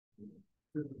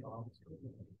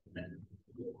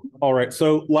All right,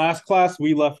 so last class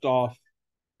we left off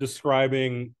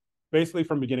describing basically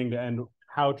from beginning to end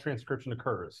how transcription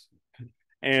occurs.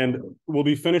 And we'll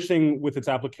be finishing with its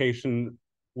application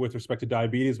with respect to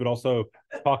diabetes, but also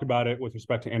talk about it with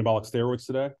respect to anabolic steroids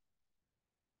today.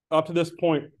 Up to this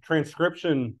point,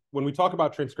 transcription, when we talk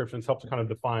about transcription, it's helped to kind of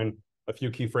define a few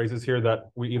key phrases here that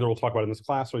we either will talk about in this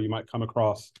class or you might come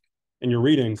across in your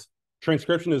readings.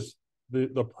 Transcription is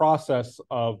the process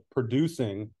of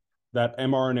producing that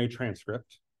mRNA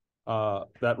transcript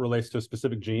that relates to a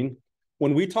specific gene.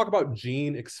 When we talk about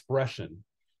gene expression,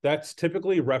 that's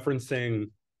typically referencing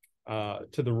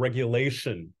to the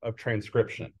regulation of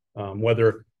transcription,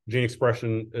 whether gene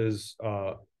expression is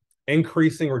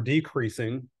increasing or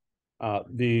decreasing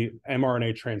the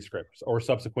mRNA transcripts or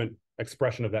subsequent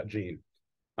expression of that gene.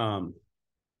 And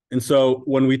so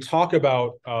when we talk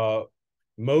about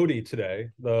MODY today,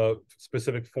 the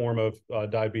specific form of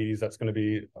diabetes, that's going to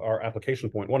be our application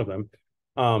point, one of them.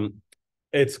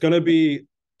 It's going to be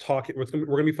we're going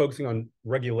to be focusing on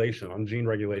regulation, on gene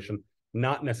regulation,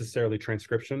 not necessarily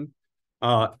transcription.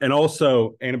 And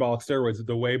also anabolic steroids,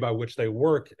 the way by which they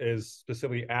work is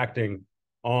specifically acting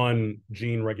on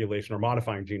gene regulation or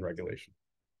modifying gene regulation.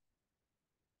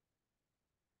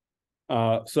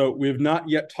 So we have not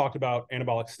yet talked about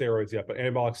anabolic steroids yet, but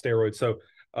anabolic steroids. So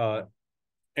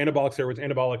anabolic steroids,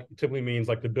 anabolic typically means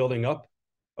like the building up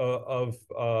of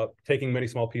taking many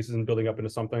small pieces and building up into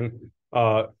something.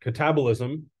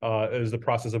 Catabolism is the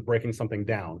process of breaking something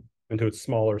down into its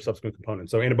smaller subsequent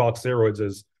components. So anabolic steroids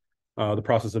is the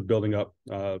process of building up,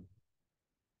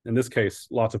 in this case,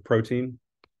 lots of protein.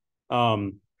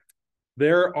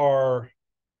 There are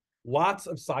lots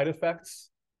of side effects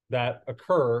that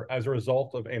occur as a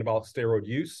result of anabolic steroid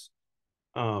use.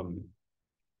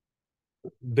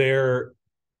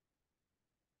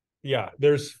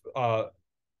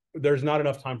 There's not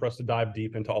enough time for us to dive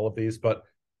deep into all of these, but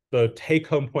the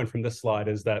take-home point from this slide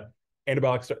is that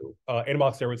anabolic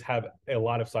steroids have a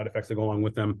lot of side effects that go along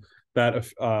with them that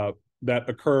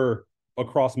occur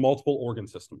across multiple organ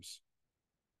systems.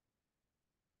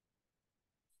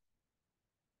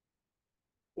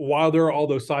 While there are all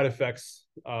those side effects,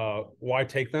 why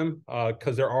take them?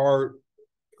 Because there are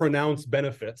pronounced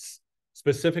benefits,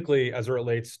 specifically as it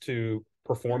relates to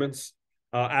performance.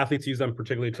 Athletes use them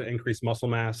particularly to increase muscle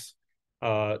mass,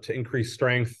 to increase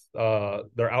strength,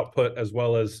 their output, as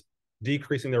well as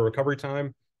decreasing their recovery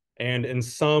time. And in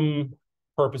some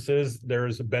purposes,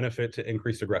 there's a benefit to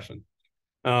increased aggression.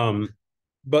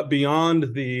 But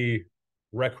beyond the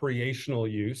recreational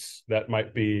use that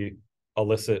might be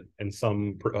illicit in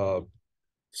some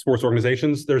sports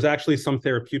organizations, there's actually some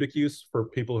therapeutic use for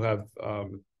people who have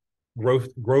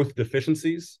growth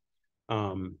deficiencies.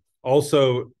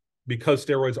 Also, because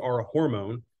steroids are a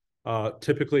hormone,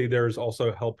 typically there's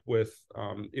also help with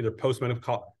either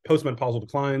postmenopausal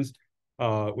declines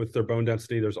with their bone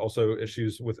density. There's also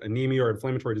issues with anemia or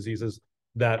inflammatory diseases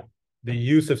that the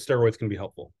use of steroids can be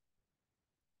helpful.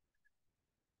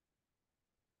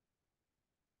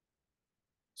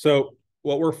 So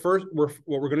what we're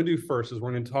going to do first is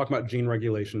we're going to talk about gene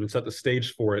regulation and set the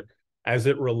stage for it as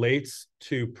it relates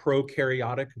to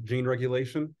prokaryotic gene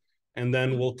regulation. And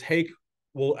then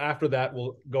after that,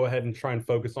 we'll go ahead and try and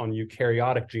focus on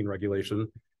eukaryotic gene regulation.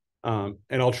 And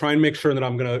I'll try and make sure that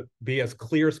I'm going to be as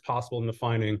clear as possible in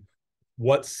defining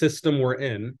what system we're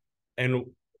in and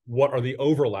what are the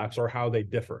overlaps or how they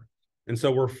differ. And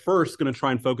so we're first going to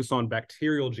try and focus on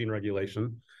bacterial gene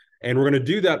regulation. And we're going to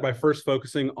do that by first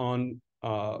focusing on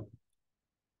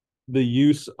the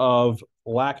use of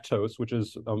lactose, which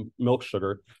is milk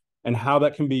sugar, and how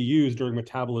that can be used during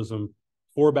metabolism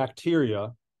for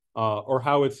bacteria, or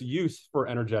how its use for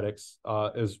energetics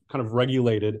is kind of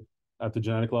regulated at the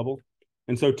genetic level.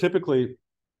 And so typically,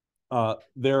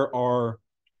 there are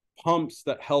pumps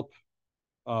that help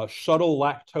shuttle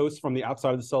lactose from the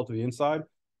outside of the cell to the inside.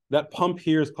 That pump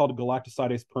here is called a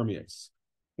galactosidase permease.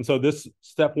 And so this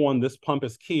step one, this pump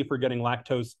is key for getting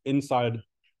lactose inside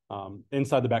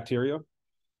the bacteria.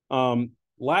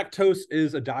 Lactose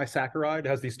is a disaccharide. It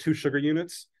has these two sugar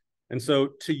units. And so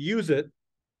to use it,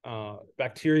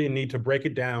 bacteria need to break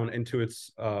it down into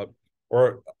its,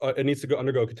 it needs to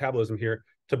undergo catabolism here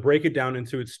to break it down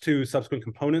into its two subsequent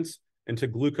components, into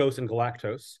glucose and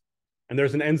galactose. And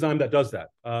there's an enzyme that does that,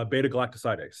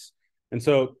 beta-galactosidase. And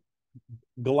so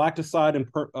galactoside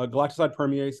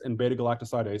permease and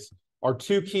beta-galactosidase are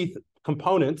two key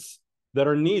components that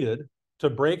are needed to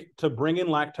bring in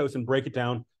lactose and break it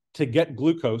down to get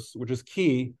glucose, which is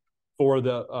key for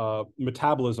the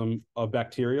metabolism of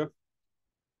bacteria.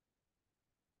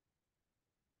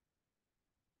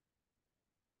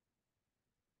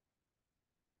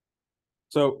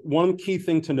 So one key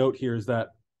thing to note here is that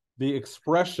the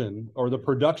expression or the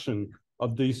production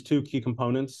of these two key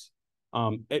components,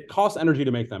 it costs energy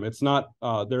to make them. It's not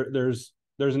there's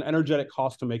an energetic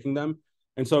cost to making them,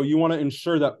 and so you want to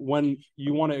ensure that when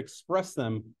you want to express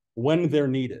them when they're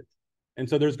needed, and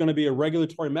so there's going to be a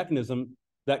regulatory mechanism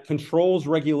that controls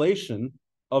regulation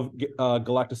of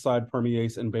galactoside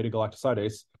permease and beta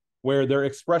galactosidase, where their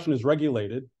expression is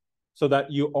regulated so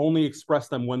that you only express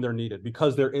them when they're needed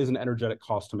because there is an energetic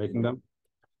cost to making them.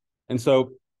 And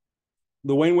so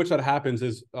the way in which that happens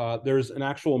is there's an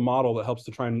actual model that helps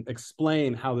to try and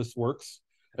explain how this works.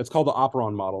 It's called the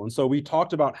operon model. And so we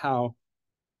talked about how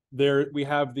we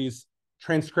have these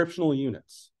transcriptional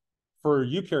units. For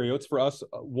eukaryotes, for us,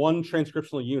 one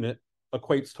transcriptional unit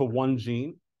equates to one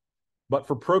gene. But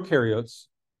for prokaryotes,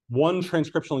 one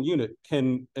transcriptional unit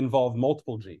can involve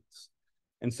multiple genes.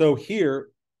 And so here,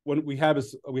 what we have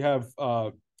is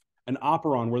an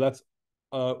operon where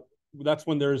that's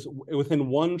when there's within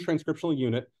one transcriptional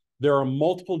unit, there are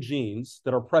multiple genes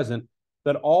that are present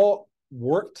that all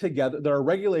work together, that are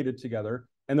regulated together,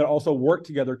 and that also work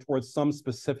together towards some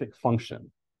specific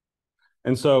function.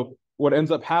 And so what ends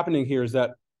up happening here is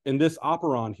that in this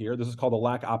operon here, this is called a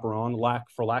lac operon, lac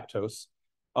for lactose,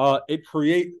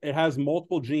 it has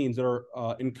multiple genes that are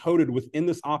encoded within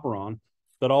this operon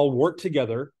that all work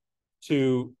together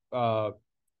to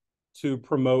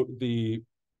promote the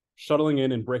shuttling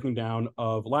in and breaking down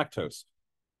of lactose.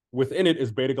 Within it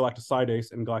is beta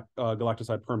galactosidase and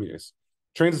galactoside permease.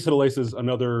 Transacetylase is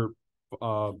another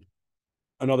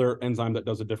enzyme that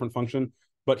does a different function.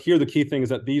 But here the key thing is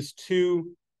that these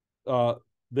two,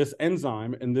 this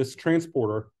enzyme and this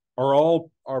transporter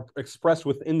are expressed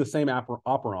within the same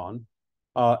operon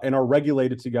and are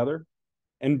regulated together.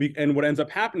 And what ends up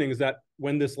happening is that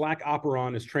when this lac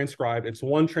operon is transcribed, it's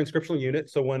one transcriptional unit.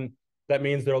 So that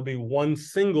means there'll be one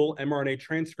single mRNA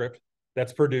transcript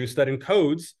that's produced that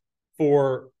encodes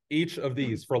for each of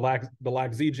these, for the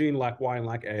LAC-Z gene, LAC-Y, and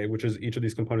LAC-A, which is each of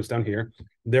these components down here.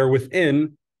 They're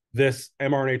within this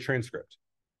mRNA transcript.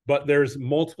 But there's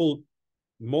multiple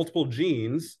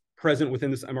genes present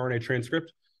within this mRNA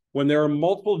transcript. When there are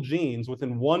multiple genes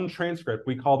within one transcript,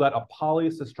 we call that a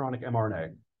polycistronic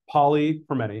mRNA. Poly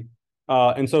for many.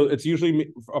 And so it's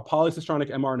usually a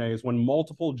polycistronic mRNA is when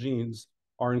multiple genes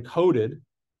are encoded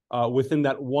within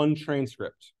that one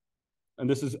transcript. And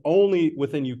this is only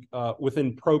within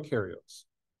prokaryotes.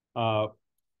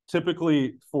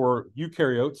 Typically for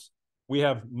eukaryotes, we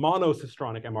have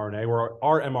monocistronic mRNA, where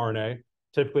our mRNA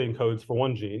typically encodes for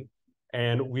one gene.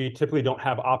 And we typically don't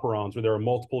have operons where there are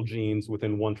multiple genes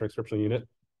within one transcriptional unit.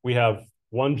 We have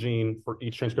one gene for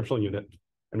each transcriptional unit.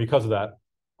 And because of that,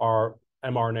 our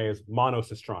mRNA is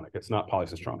monocistronic. It's not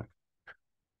polycistronic.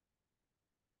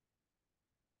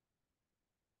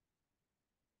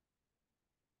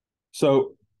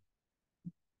 So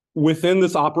within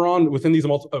this operon, within these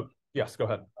multiple, yes, go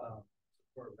ahead.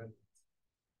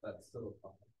 That's still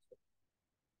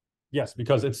yes,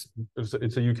 because it's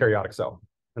a eukaryotic cell.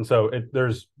 And so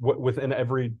there's within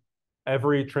every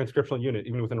transcriptional unit,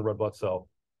 even within a red blood cell,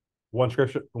 one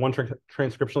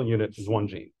transcriptional unit is one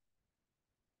gene.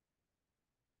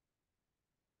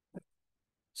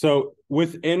 So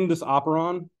within this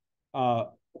operon,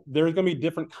 there's going to be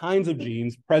different kinds of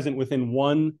genes present within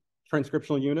one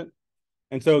transcriptional unit.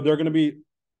 And so there are going to be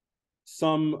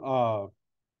some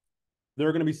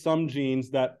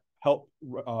genes that help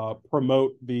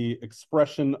promote the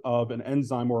expression of an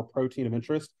enzyme or a protein of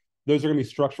interest. Those are going to be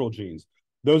structural genes.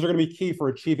 Those are going to be key for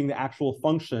achieving the actual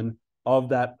function of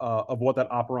that of what that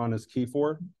operon is key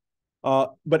for.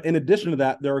 But in addition to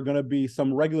that, there are going to be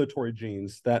some regulatory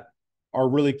genes that are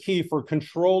really key for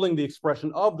controlling the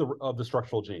expression of the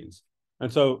structural genes. And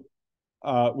so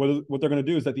what they're going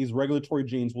to do is that these regulatory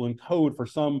genes will encode for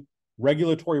some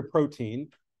regulatory protein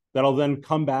that'll then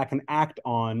come back and act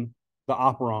on the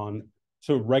operon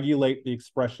to regulate the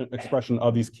expression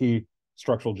of these key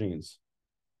structural genes.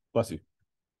 Bless you.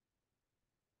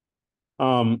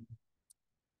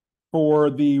 For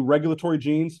the regulatory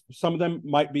genes, some of them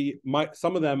might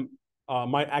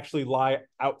actually lie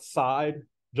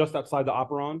just outside the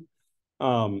operon.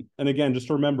 And again, just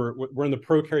to remember, we're in the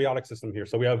prokaryotic system here.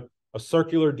 So we have a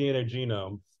circular DNA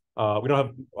genome. We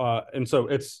don't have, and so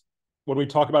it's, when we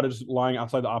talk about it just lying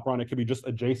outside the operon, it could be just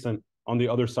adjacent on the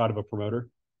other side of a promoter.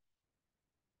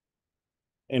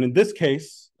 And in this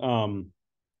case,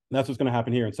 that's what's going to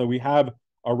happen here. And so we have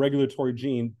a regulatory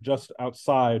gene just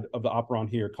outside of the operon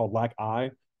here called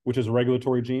LAC-I, which is a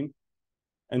regulatory gene.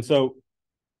 And so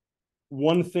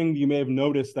one thing you may have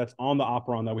noticed that's on the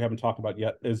operon that we haven't talked about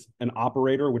yet is an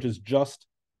operator, which is just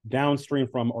downstream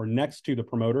from or next to the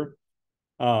promoter.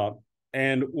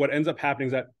 And what ends up happening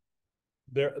is that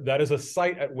that is a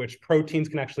site at which proteins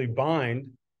can actually bind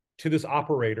to this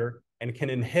operator and can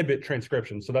inhibit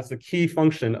transcription. So that's the key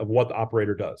function of what the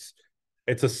operator does.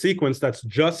 It's a sequence that's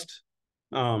just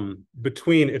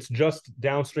it's just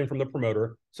downstream from the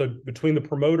promoter. So between the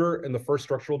promoter and the first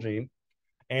structural gene,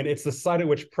 and it's the site at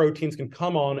which proteins can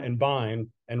come on and bind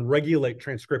and regulate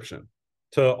transcription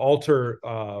to alter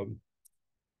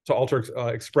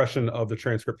expression of the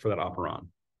transcript for that operon.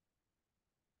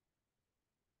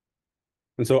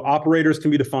 And so operators can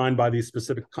be defined by these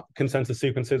specific consensus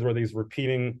sequences or these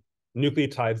repeating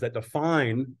nucleotides that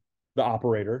define the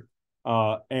operator.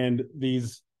 And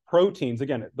these proteins,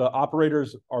 again, the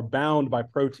operators are bound by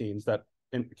proteins that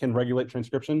can regulate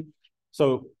transcription.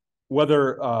 So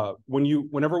whenever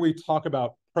we talk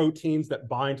about proteins that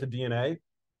bind to DNA,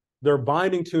 they're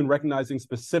binding to and recognizing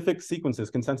specific sequences,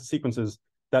 consensus sequences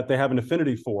that they have an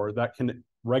affinity for that can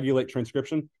regulate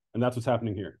transcription. And that's what's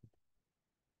happening here.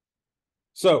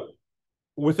 So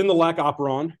within the lac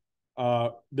operon,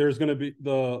 there's going to be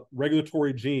the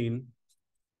regulatory gene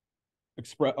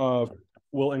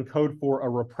will encode for a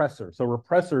repressor. So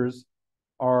repressors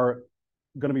are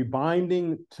going to be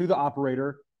binding to the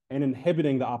operator and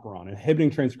inhibiting the operon,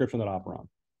 inhibiting transcription of that operon.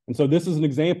 And so this is an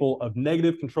example of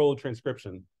negative control of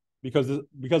transcription because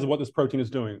of what this protein is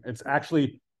doing. It's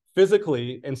actually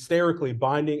physically and sterically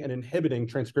binding and inhibiting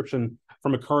transcription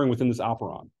from occurring within this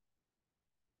operon.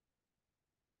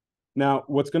 Now,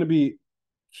 what's going to be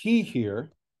key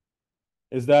here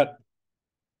is that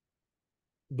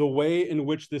the way in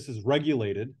which this is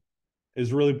regulated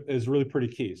is really pretty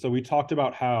key. So we talked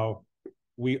about how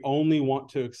we only want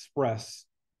to express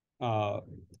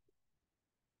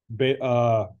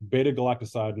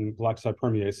beta-galactoside and galactoside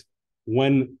permease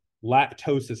when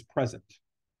lactose is present.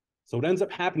 So what ends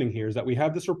up happening here is that we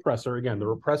have this repressor. Again, the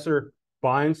repressor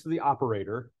binds to the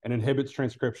operator and inhibits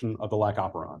transcription of the lac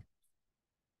operon.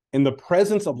 In the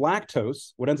presence of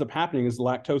lactose, what ends up happening is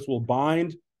lactose will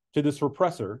bind to this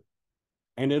repressor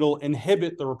and it'll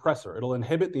inhibit the repressor. It'll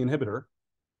inhibit the inhibitor.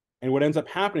 And what ends up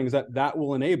happening is that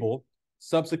will enable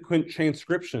subsequent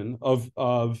transcription of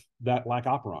that lac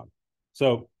operon.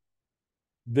 So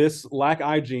this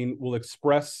lac-I gene will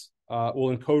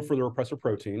encode for the repressor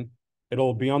protein.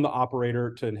 It'll be on the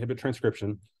operator to inhibit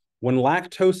transcription. When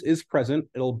lactose is present,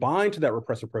 it'll bind to that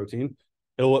repressor protein.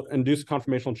 It'll induce a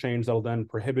conformational change that'll then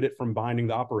prohibit it from binding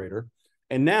the operator.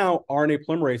 And now RNA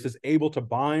polymerase is able to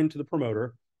bind to the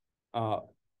promoter.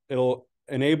 It'll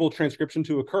enable transcription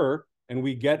to occur, and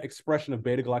we get expression of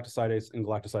beta-galactosidase and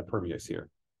galactoside permease here.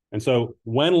 And so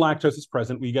when lactose is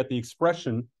present, we get the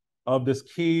expression of this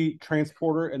key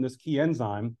transporter and this key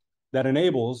enzyme that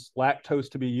enables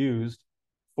lactose to be used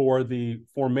for the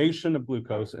formation of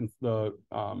glucose and the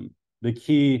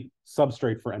key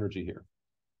substrate for energy here.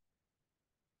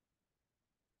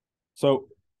 So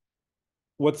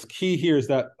what's key here is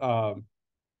that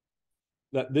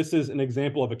that this is an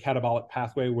example of a catabolic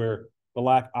pathway where the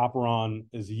lac operon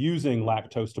is using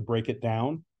lactose to break it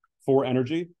down for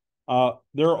energy.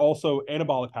 There are also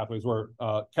anabolic pathways where,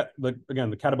 again,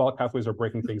 the catabolic pathways are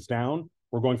breaking things down.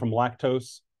 We're going from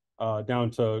lactose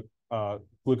down to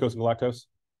glucose and galactose.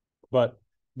 But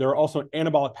there are also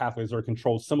anabolic pathways that are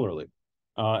controlled similarly.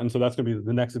 And so that's going to be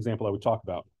the next example I would talk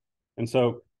about. And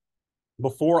so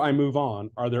before I move on,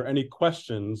 are there any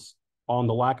questions on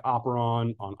the lac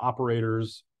operon, on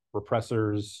operators,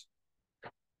 repressors,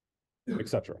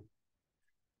 etc.?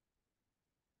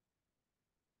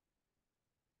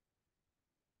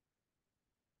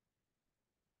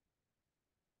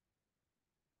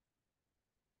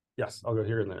 Yes, I'll go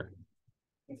here and there.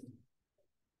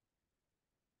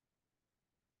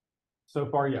 So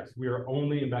far, yes, we are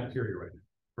only in bacteria right now.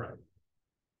 Right.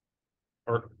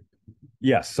 Or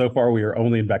yes, so far we are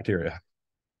only in bacteria.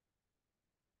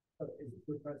 Is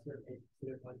the repressor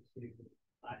considered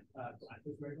like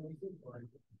lactose regulation, or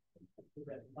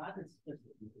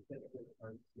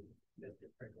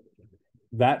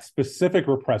that specific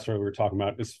repressor we were talking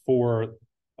about is for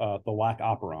the lac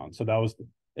operon. So that was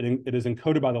it is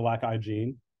encoded by the lac-I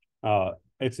gene.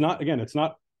 It's not, again, it's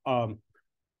not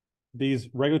these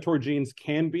regulatory genes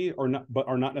can be or not, but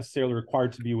are not necessarily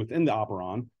required to be within the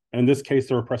operon. And in this case,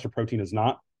 the repressor protein is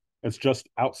not. It's just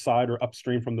outside or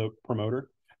upstream from the promoter.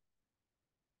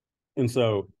 And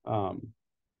so,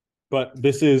 but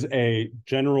this is a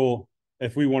general,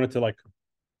 if we wanted to like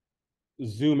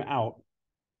zoom out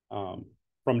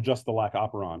from just the lac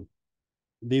operon,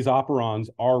 these operons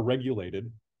are regulated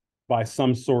by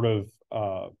some sort of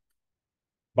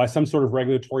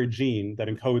regulatory gene that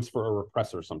encodes for a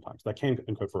repressor sometimes, that can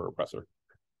encode for a repressor.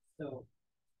 So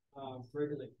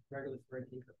regular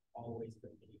spreadsheets are always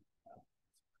going to be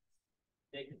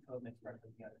they can code and expression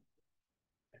together.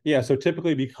 Yeah, so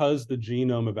typically because the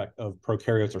genome of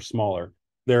prokaryotes are smaller,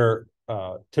 they're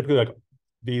typically like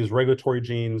these regulatory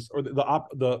genes, or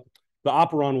the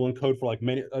operon will encode for like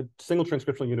a single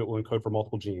transcriptional unit will encode for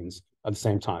multiple genes at the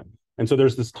same time. And so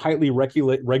there's this tightly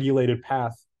regulated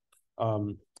path,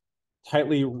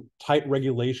 tight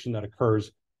regulation that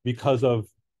occurs because of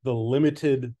the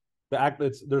limited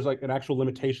there's like an actual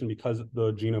limitation because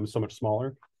the genome is so much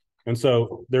smaller. And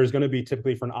so there's going to be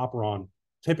typically for an operon,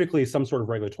 typically some sort of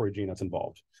regulatory gene that's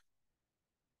involved.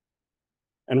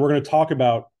 And we're going to talk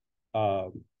about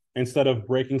instead of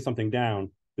breaking something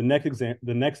down, the next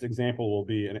example will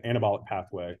be an anabolic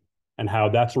pathway and how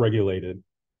that's regulated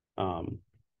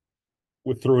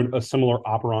through a similar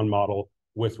operon model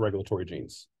with regulatory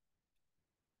genes.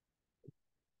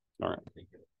 All right.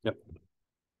 Yep.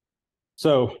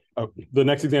 So the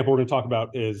next example we're going to talk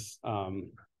about is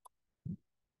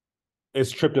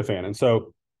tryptophan. And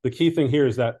so the key thing here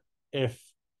is that if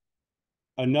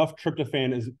enough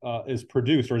tryptophan is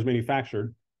produced or is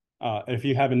manufactured, if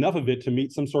you have enough of it to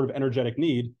meet some sort of energetic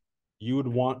need, you would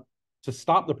want to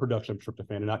stop the production of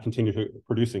tryptophan and not continue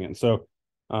producing it. And so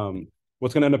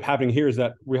what's going to end up happening here is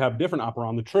that we have different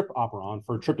operon, the trip operon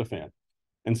for tryptophan.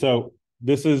 And so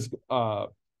this is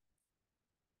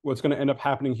what's going to end up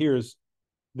happening here is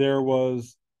I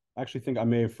actually think I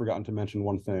may have forgotten to mention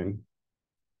one thing.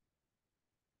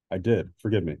 I did,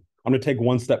 forgive me. I'm going to take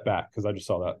one step back because I just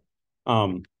saw that.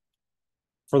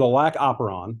 For the lac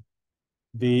operon,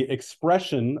 the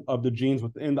expression of the genes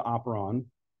within the operon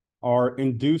are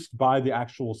induced by the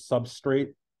actual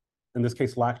substrate, in this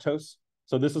case, lactose.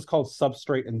 So this is called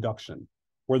substrate induction,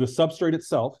 where the substrate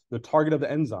itself, the target of the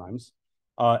enzymes,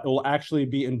 it will actually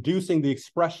be inducing the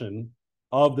expression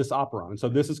of this operon. So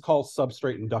this is called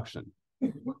substrate induction.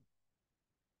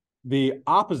 The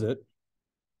opposite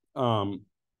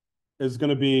is going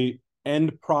to be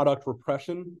end product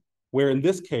repression, where in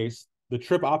this case, the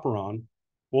trip operon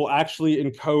will actually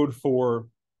encode for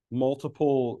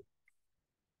multiple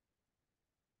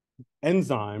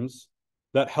enzymes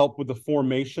that help with the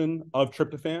formation of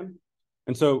tryptophan.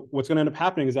 And so what's going to end up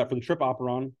happening is that for the trip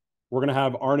operon, we're going to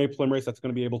have RNA polymerase that's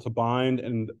going to be able to bind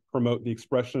and promote the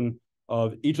expression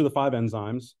of each of the 5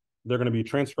 enzymes. They're going to be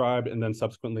transcribed, and then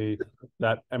subsequently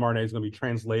that mRNA is going to be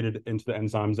translated into the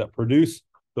enzymes that produce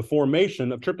the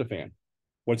formation of tryptophan.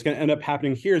 What's going to end up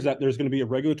happening here is that there's going to be a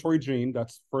regulatory gene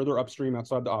that's further upstream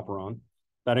outside the operon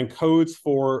that encodes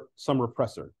for some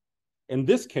repressor. In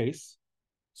this case,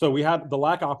 so we had the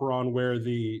lac operon where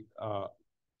the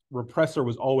repressor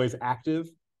was always active,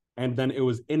 and then it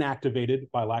was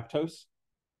inactivated by lactose.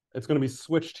 It's going to be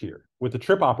switched here. With the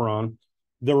trip operon,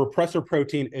 the repressor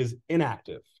protein is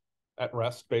inactive at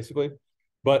rest, basically.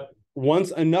 But once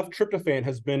enough tryptophan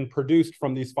has been produced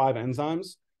from these 5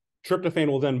 enzymes, tryptophan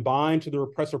will then bind to the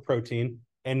repressor protein,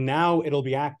 and now it'll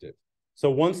be active. So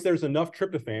once there's enough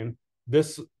tryptophan,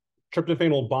 this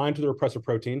tryptophan will bind to the repressor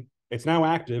protein. It's now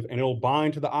active, and it'll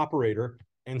bind to the operator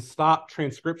and stop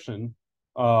transcription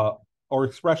or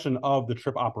expression of the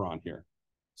trip operon here.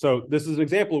 So this is an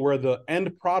example where the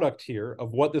end product here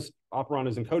of what this operon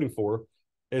is encoding for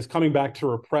is coming back to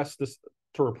repress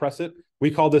it.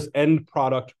 We call this end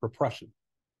product repression,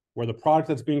 where the product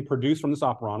that's being produced from this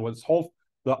operon,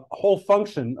 the whole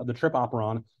function of the trip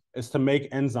operon is to make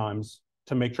enzymes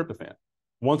to make tryptophan.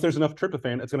 Once there's enough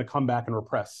tryptophan, it's going to come back and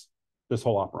repress this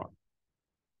whole operon.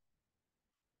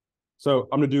 So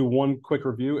I'm going to do one quick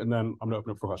review, and then I'm going to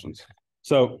open up for questions.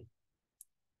 So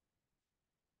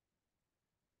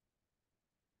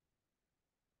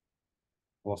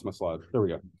I lost my slide. There we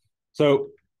go. So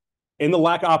in the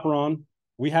lac operon,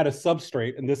 we had a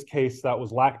substrate, in this case, that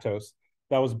was lactose,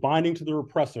 that was binding to the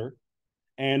repressor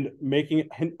and making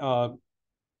it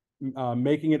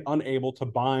unable to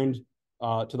bind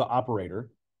to the operator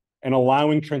and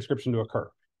allowing transcription to occur.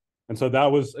 And so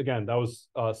that was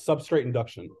substrate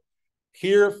induction.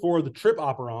 Here for the trip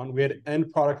operon, we had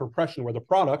end product repression, where the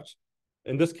product,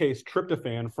 in this case,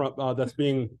 tryptophan, that's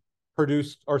being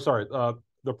produced, or sorry, the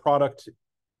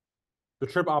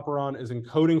trip operon is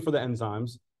encoding for the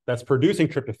enzymes that's producing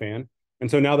tryptophan. And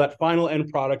so now that final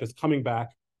end product is coming back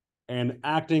and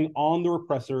acting on the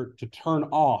repressor to turn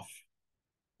off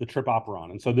the trip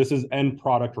operon. And so this is end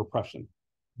product repression.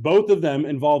 Both of them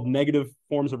involve negative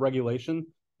forms of regulation,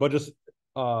 but just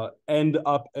end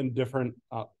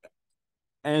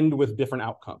with different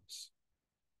outcomes.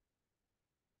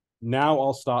 Now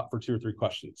I'll stop for 2 or 3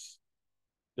 questions.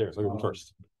 There, so I'll go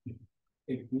first.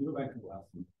 If we go back to the last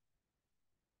one,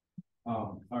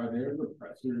 are there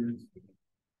repressors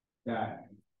that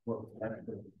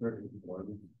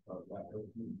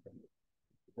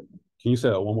Can you say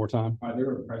that one more time? There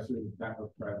were pressures that were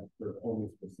pressed for only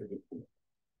specific things.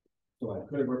 So like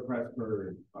could it work pressed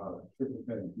for tryptophan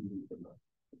and PD but not?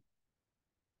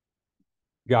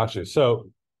 Gotcha. So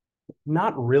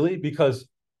not really, because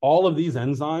all of these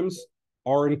enzymes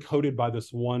are encoded by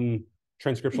this one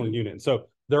transcriptional unit. So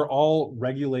they're all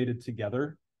regulated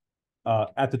together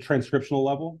at the transcriptional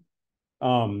level.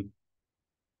 And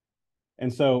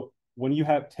so when you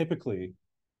have typically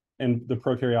in the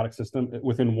prokaryotic system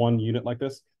within one unit like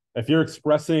this, if you're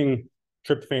expressing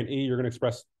tryptophan E, you're going to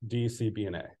express D, C, B,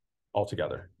 and A all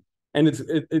together. And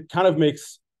it kind of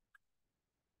makes,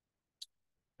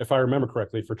 if I remember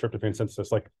correctly, for tryptophan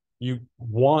synthesis, like you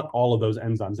want all of those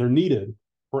enzymes. They're needed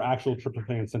for actual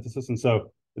tryptophan synthesis. And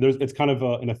so it's kind of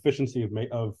an efficiency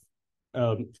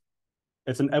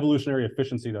it's an evolutionary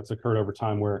efficiency that's occurred over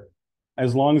time where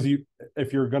as long as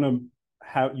if you're going to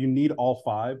have, you need all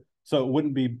five. So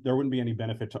there wouldn't be any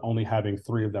benefit to only having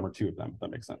 3 of them or 2 of them, if that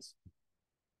makes sense.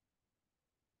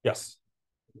 Yes.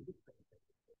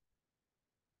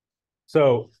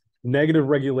 So negative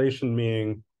regulation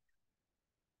meaning,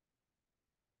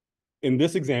 in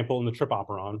this example, in the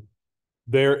tripoperon,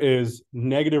 there is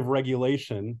negative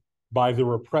regulation by the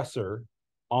repressor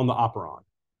on the operon.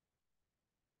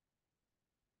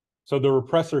 So the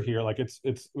repressor here, like it's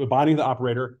binding the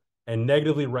operator and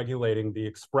negatively regulating the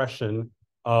expression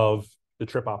of the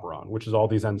tripoperon, which is all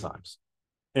these enzymes.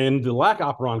 In the lac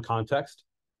operon context,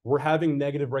 we're having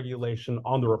negative regulation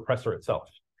on the repressor itself,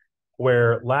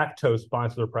 where lactose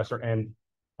binds to the repressor and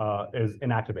is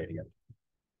inactivating it.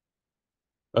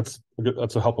 That's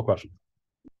a helpful question.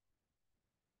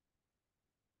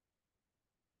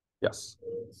 Yes.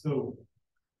 So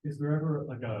is there ever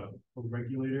like a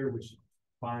regulator which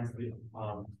binds the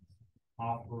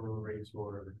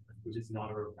operator, which is not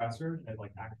a repressor, and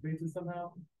like activates it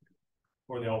somehow?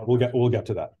 Or they all We'll get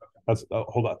to that. That's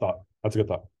hold that thought. That's a good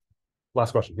thought.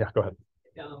 Last question. Yeah, go ahead.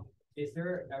 Is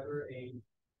there ever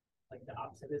like the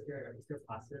opposite? Is there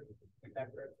positive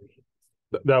effect?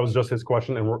 That was just his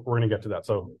question, and we're going to get to that.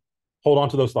 So hold on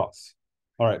to those thoughts.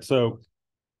 All right. So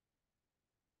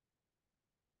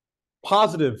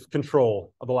positive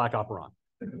control of the lac operon.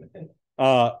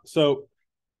 So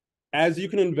as you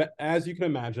can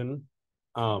imagine,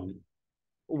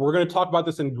 we're going to talk about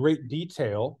this in great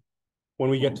detail when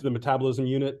we get to the metabolism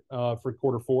unit for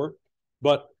quarter 4.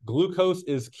 But glucose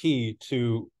is a key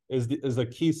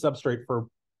substrate for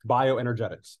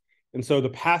bioenergetics. And so the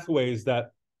pathways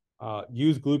that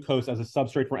use glucose as a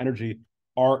substrate for energy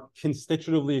are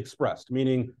constitutively expressed,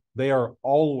 meaning they are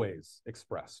always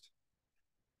expressed.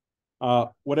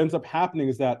 What ends up happening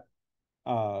is that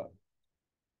what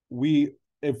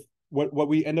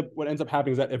ends up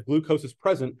happening is that if glucose is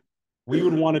present, we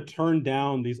would want to turn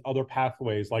down these other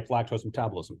pathways like lactose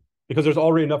metabolism because there's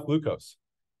already enough glucose.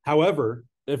 However,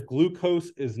 if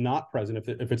glucose is not present,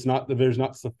 if there's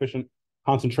not sufficient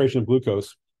concentration of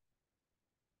glucose,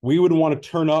 we would want to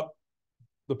turn up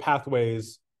the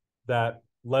pathways that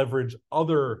leverage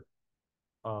other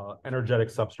energetic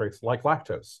substrates like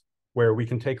lactose, where we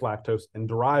can take lactose and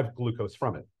derive glucose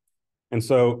from it. And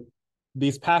so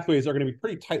these pathways are going to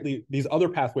be these other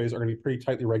pathways are going to be pretty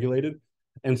tightly regulated.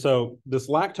 And so this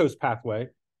lactose pathway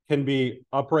can be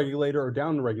upregulated or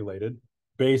downregulated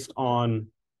based on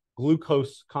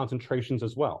glucose concentrations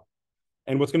as well.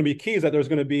 And what's going to be key is that there's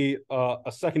going to be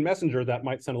a second messenger that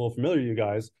might sound a little familiar to you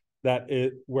guys,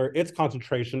 where its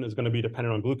concentration is going to be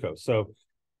dependent on glucose. So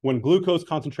when glucose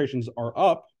concentrations are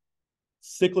up,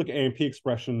 cyclic AMP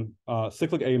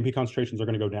concentrations are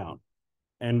going to go down.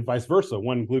 And vice versa,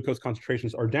 when glucose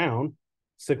concentrations are down,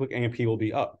 cyclic AMP will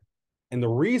be up. And the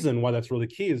reason why that's really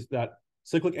key is that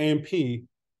cyclic AMP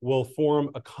will form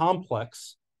a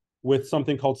complex with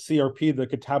something called CRP, the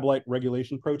catabolite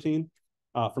regulation protein.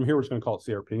 From here, we're just going to call it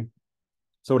CRP.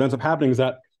 So what ends up happening is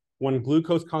that when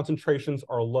glucose concentrations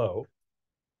are low,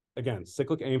 again,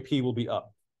 cyclic AMP will be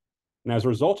up. And as a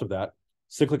result of that,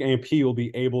 cyclic AMP will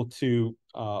be able to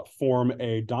form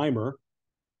a dimer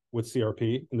with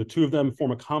CRP, and the two of them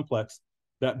form a complex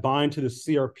that bind to the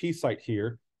CRP site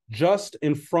here, just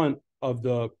in front of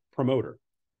the promoter.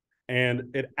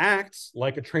 And it acts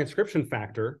like a transcription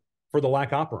factor for the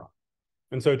lac operon.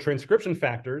 And so transcription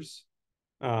factors,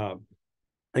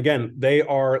 again, they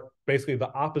are basically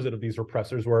the opposite of these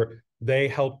repressors, where they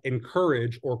help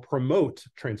encourage or promote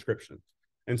transcription.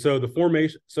 And so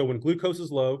when glucose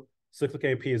is low, cyclic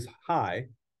AMP is high,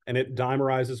 and it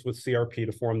dimerizes with CRP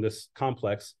to form this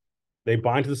complex. They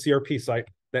bind to the CRP site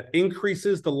that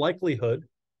increases the likelihood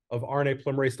of RNA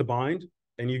polymerase to bind,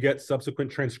 and you get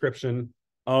subsequent transcription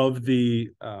of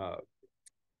the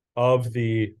of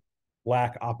the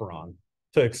lac operon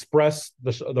to express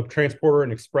the transporter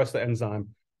and express the enzyme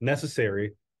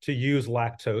necessary to use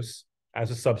lactose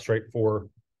as a substrate for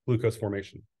glucose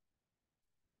formation.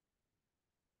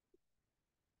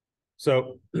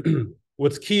 So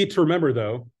what's key to remember,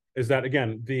 though, is that,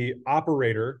 again, the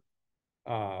operator,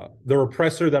 the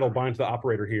repressor that'll bind to the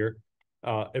operator here,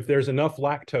 if there's enough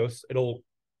lactose, it'll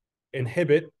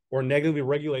inhibit or negatively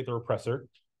regulate the repressor,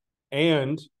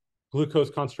 and glucose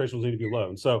concentration will need to be low.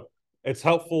 And so it's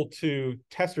helpful to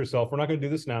test yourself. We're not going to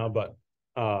do this now, but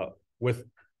with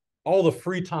all the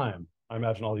free time, I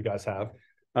imagine all you guys have,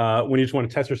 when you just want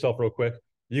to test yourself real quick,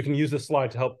 you can use this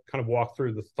slide to help kind of walk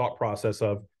through the thought process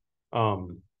of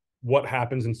what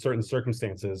happens in certain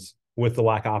circumstances with the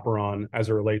lac operon as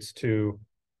it relates to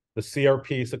the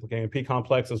CRP, cyclic AMP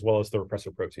complex, as well as the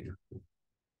repressor protein.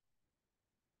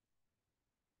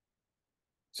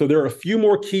 So there are a few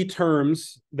more key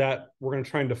terms that we're going to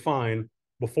try and define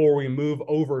before we move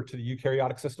over to the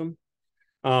eukaryotic system.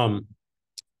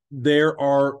 There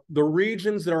are the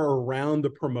regions that are around the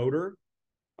promoter,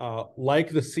 like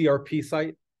the CRP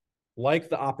site, like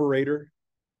the operator.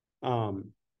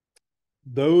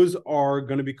 Those are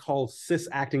going to be called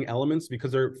cis-acting elements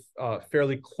because they're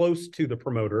fairly close to the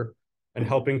promoter and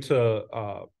helping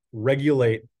to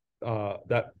regulate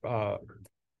the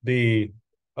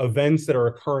events that are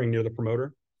occurring near the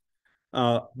promoter.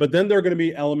 But then there are going to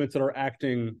be elements that are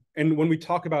acting, and when we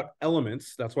talk about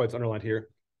elements, that's why it's underlined here,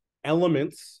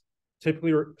 elements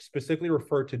typically specifically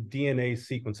refer to DNA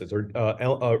sequences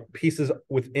or pieces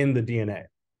within the DNA.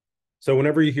 So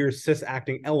whenever you hear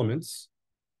cis-acting elements,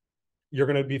 you're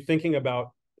going to be thinking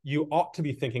about, you ought to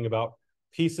be thinking about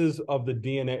pieces of the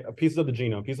DNA, pieces of the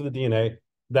genome, pieces of the DNA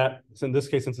that, in this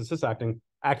case, since it's cis-acting,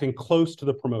 acting close to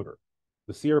the promoter,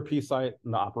 the CRP site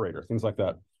and the operator, things like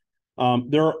that.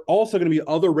 There are also going to be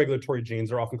other regulatory genes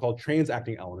that are often called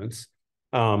trans-acting elements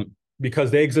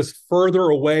because they exist further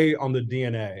away on the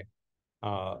DNA.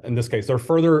 In this case, they're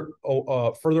further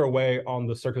away on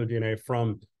the circular DNA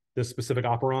from this specific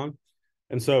operon.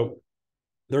 And so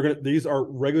these are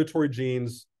regulatory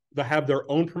genes that have their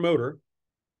own promoter.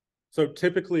 So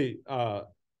typically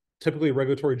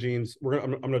regulatory genes,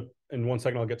 I'm gonna in 1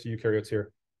 second, I'll get to eukaryotes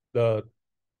here.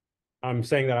 I'm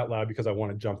saying that out loud because I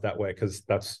want to jump that way because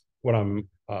that's what I'm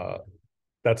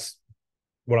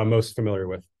most familiar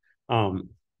with.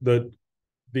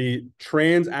 The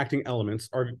trans-acting elements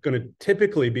are going to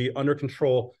typically be under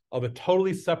control of a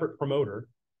totally separate promoter.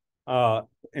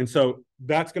 And so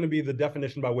that's going to be the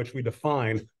definition by which we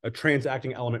define a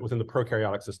trans-acting element within the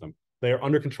prokaryotic system. They are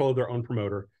under control of their own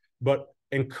promoter, but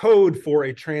encode for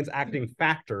a trans-acting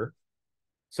factor.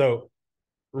 So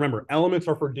remember, elements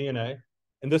are for DNA.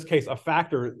 In this case, a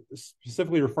factor is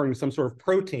specifically referring to some sort of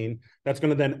protein that's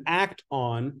going to then act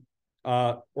on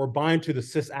or bind to the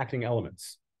cis-acting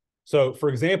elements. So, for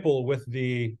example, with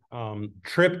the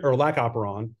TRP or lac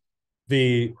operon,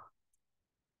 the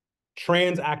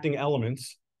trans-acting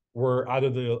elements were either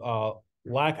the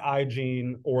LAC-I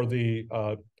gene or the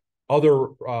other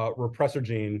repressor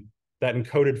gene that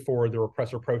encoded for the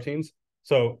repressor proteins.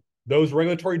 So those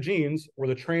regulatory genes were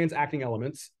the trans-acting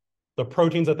elements. The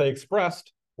proteins that they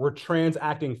expressed were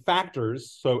trans-acting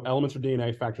factors, so elements or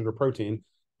DNA, factors or protein,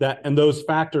 and those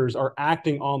factors are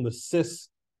acting on the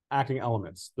cis-acting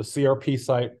elements, the CRP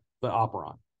site, the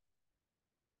operon.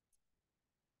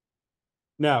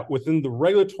 Now, within the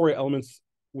regulatory elements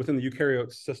within the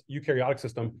eukaryotic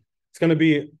system, it's going to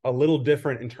be a little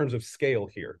different in terms of scale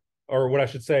here. Or what I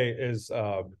should say is,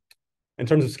 in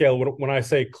terms of scale, when I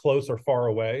say close or far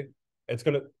away, it's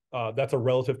going to, that's a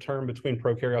relative term between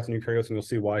prokaryotes and eukaryotes, and you'll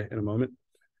see why in a moment.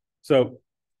 So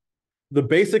the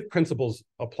basic principles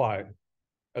apply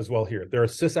as well here. There are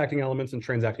cis-acting elements and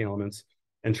trans-acting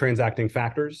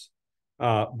factors.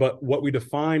 But what we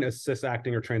define as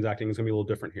cis-acting or trans-acting is going to be a little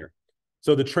different here.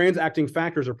 So the trans-acting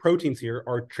factors or proteins here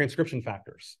are transcription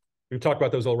factors. We've talked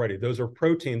about those already. Those are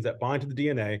proteins that bind to the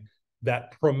DNA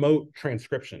that promote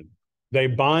transcription. They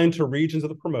bind to regions of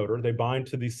the promoter. They bind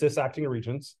to the cis-acting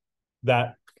regions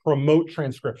that promote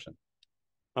transcription.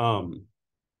 However,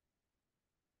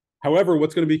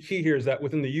 what's going to be key here is that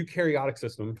within the eukaryotic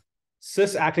system,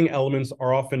 cis-acting elements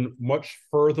are often much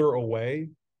further away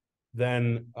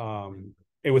than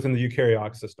within the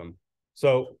eukaryotic system.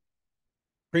 So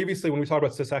previously, when we talked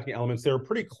about cis-acting elements, they were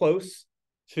pretty close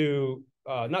to,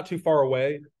 not too far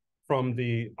away from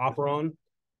the operon.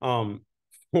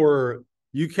 For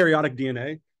eukaryotic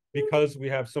DNA, because we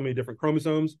have so many different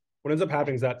chromosomes, what ends up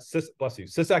happening is that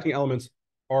cis-acting elements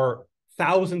are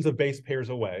thousands of base pairs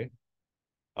away,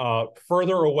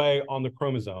 further away on the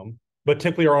chromosome, but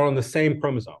typically are on the same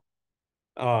chromosome.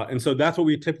 And so that's what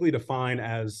we typically define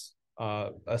as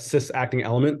a cis-acting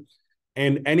element.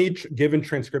 And any given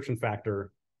transcription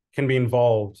factor can be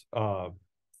involved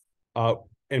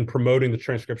in promoting the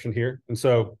transcription here. And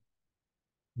so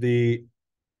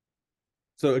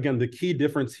again, the key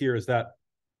difference here is that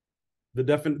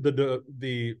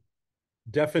the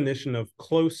definition of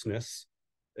closeness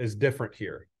is different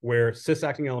here, where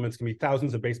cis-acting elements can be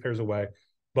thousands of base pairs away,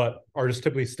 but are just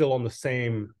typically still on the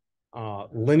same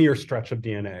linear stretch of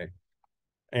DNA.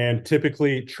 And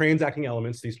typically, transacting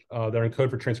elements, these that are encoded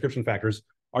for transcription factors,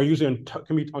 are usually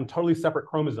can be on totally separate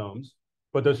chromosomes,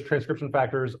 but those transcription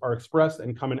factors are expressed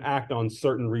and come and act on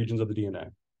certain regions of the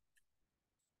DNA.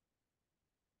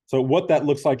 So what that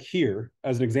looks like here,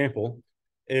 as an example,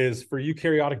 is for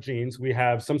eukaryotic genes, we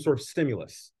have some sort of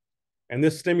stimulus. And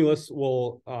this stimulus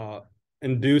will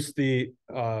induce the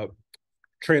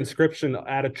transcription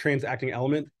at a transacting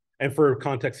element. And for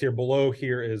context here, below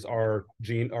here is our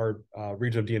region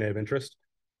of DNA of interest.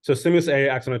 So stimulus A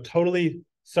acts on a totally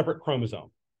separate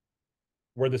chromosome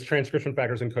where this transcription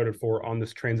factor is encoded for on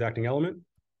this transacting element.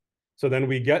 So then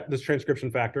we get this transcription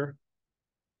factor,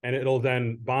 and it'll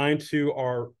then bind to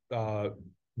our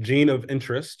gene of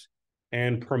interest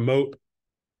and promote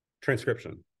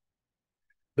transcription.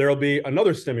 There'll be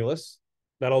another stimulus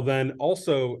that'll then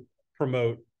also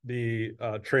promote the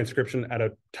transcription at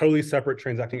a totally separate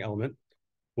transacting element.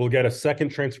 We'll get a second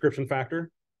transcription factor.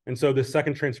 And so this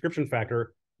second transcription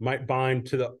factor might bind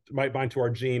to our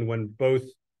gene when both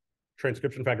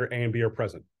transcription factor A and B are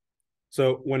present.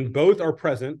 So when both are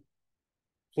present,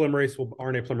 RNA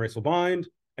polymerase will bind,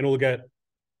 and we'll get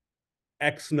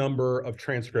X number of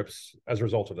transcripts as a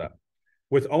result of that.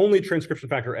 With only transcription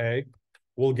factor A,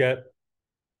 we'll get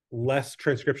less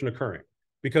transcription occurring,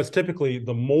 because typically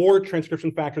the more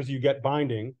transcription factors you get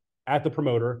binding at the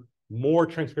promoter, more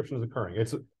transcription is occurring.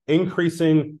 It's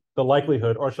increasing the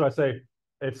likelihood, or should I say,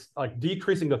 it's like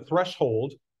decreasing the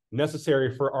threshold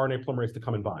necessary for RNA polymerase to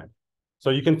come and bind. So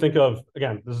you can think of,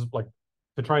 again, this is like,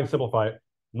 to try and simplify it,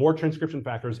 more transcription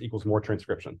factors equals more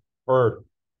transcription. Or,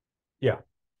 yeah,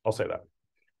 I'll say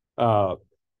that.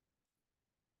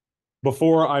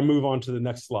 Before I move on to the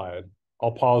next slide,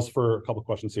 I'll pause for a couple of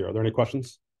questions here. Are there any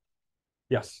questions?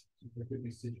 Yes. There could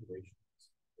be situations.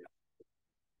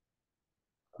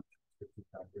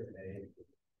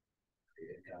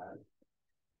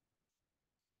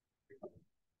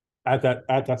 At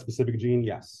that specific gene,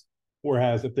 yes.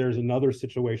 Whereas if there's another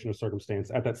situation or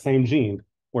circumstance at that same gene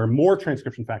where more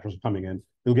transcription factors are coming in,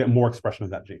 you'll get more expression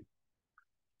of that gene.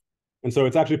 And so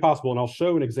it's actually possible, and I'll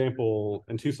show an example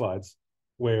in 2 slides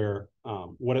where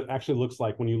what it actually looks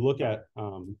like when you look at,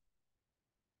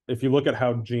 if you look at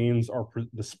how genes are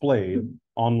displayed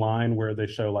online, where they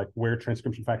show like where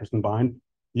transcription factors can bind,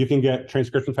 you can get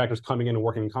transcription factors coming in and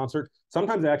working in concert.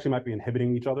 Sometimes they actually might be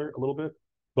inhibiting each other a little bit,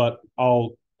 but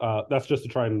that's just to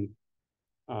try and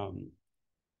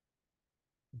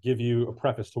give you a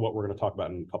preface to what we're going to talk about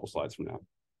in a couple slides from now.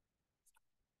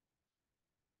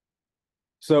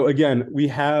 So again, we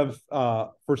have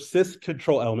for cis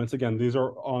control elements, again, these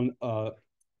are on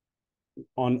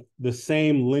the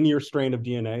same linear strand of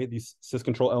DNA, these cis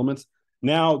control elements.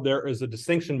 Now there is a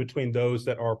distinction between those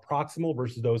that are proximal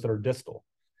versus those that are distal.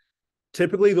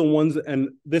 Typically the ones, and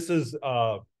this is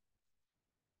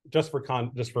just for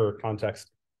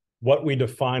context, what we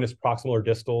define as proximal or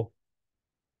distal.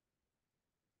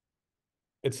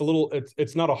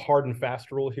 It's not a hard and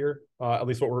fast rule here, at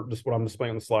least what I'm displaying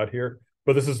on the slide here,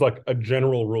 but this is like a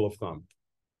general rule of thumb.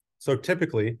 So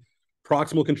typically,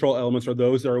 proximal control elements are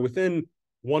those that are within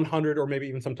 100 or maybe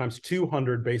even sometimes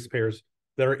 200 base pairs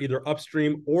that are either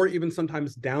upstream or even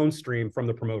sometimes downstream from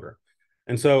the promoter.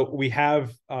 And so we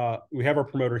have our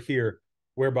promoter here,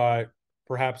 whereby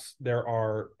perhaps there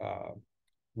are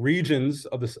regions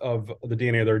of the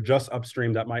DNA that are just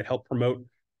upstream that might help promote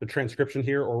the transcription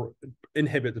here or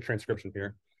inhibit the transcription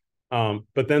here.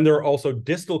 But then there are also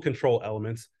distal control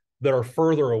elements that are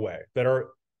further away, that are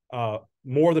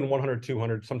more than 100,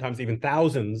 200, sometimes even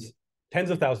thousands, tens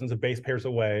of thousands of base pairs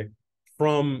away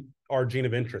from our gene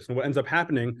of interest. And what ends up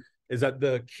happening is that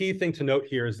the key thing to note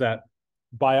here is that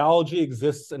biology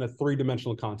exists in a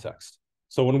 3-dimensional context.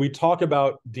 So when we talk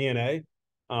about DNA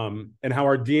and how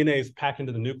our DNA is packed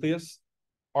into the nucleus,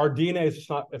 our DNA is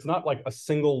it's not like a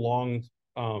single long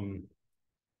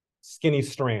skinny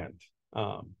strand,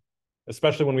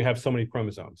 especially when we have so many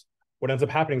chromosomes. What ends up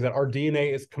happening is that our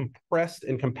DNA is compressed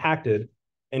and compacted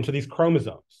into these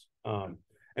chromosomes.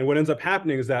 And what ends up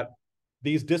happening is that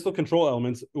these distal control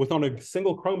elements within a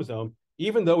single chromosome,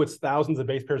 even though it's thousands of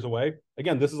base pairs away,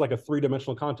 again, this is like a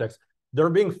 3-dimensional context,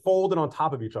 they're being folded on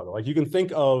top of each other. Like you can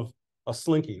think of a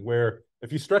slinky where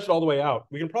If you stretch it all the way out,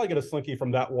 we can probably get a slinky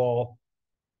from that wall,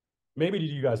 maybe to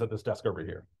you guys at this desk over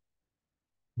here.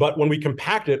 But when we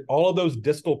compact it, all of those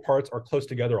distal parts are close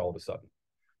together all of a sudden.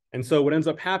 And so what ends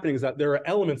up happening is that there are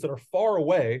elements that are far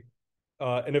away.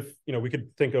 And if, we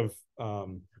could think of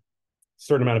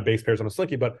certain amount of base pairs on a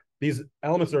slinky, but these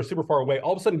elements that are super far away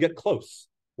all of a sudden get close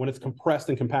when it's compressed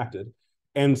and compacted.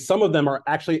 And some of them are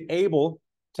actually able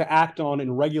to act on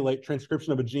and regulate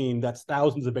transcription of a gene that's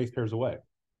thousands of base pairs away.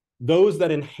 Those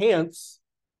that enhance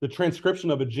the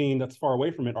transcription of a gene that's far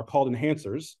away from it are called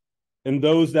enhancers. And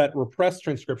those that repress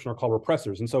transcription are called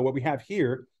repressors. And so what we have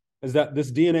here is that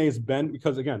this DNA is bent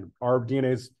because, again, our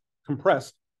DNA is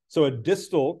compressed. So a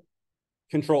distal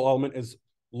control element is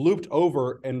looped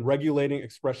over and regulating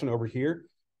expression over here.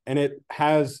 And it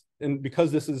has, and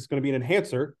because this is going to be an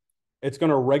enhancer, it's going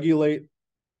to regulate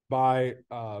by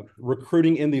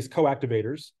recruiting in these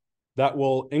coactivators that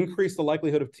will increase the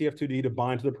likelihood of TF2D to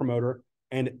bind to the promoter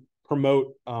and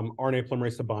promote RNA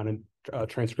polymerase to bind and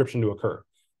transcription to occur.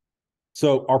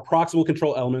 So our proximal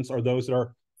control elements are those that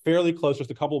are fairly close,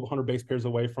 just a couple of hundred base pairs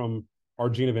away from our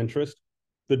gene of interest.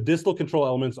 The distal control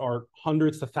elements are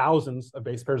hundreds to thousands of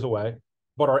base pairs away,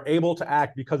 but are able to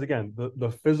act because, again,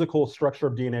 the physical structure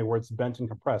of DNA where it's bent and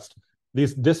compressed,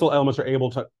 these distal elements are able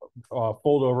to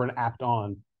fold over and act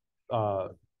on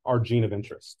our gene of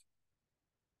interest.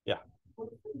 Yeah.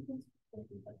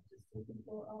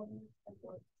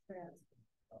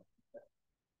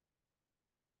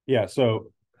 Yeah,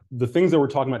 so the things that we're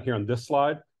talking about here on this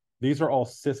slide, these are all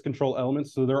cis control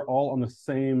elements. So they're all on the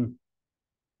same,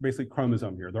 basically,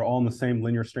 chromosome here. They're all on the same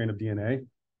linear strand of DNA.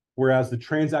 Whereas the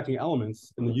transacting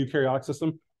elements in the eukaryotic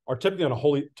system are typically on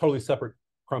a totally separate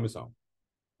chromosome.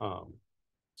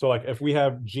 So like if we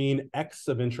have gene X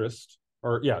of interest,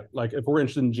 or like if we're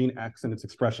interested in gene X and its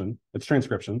expression, its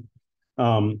transcription,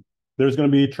 there's going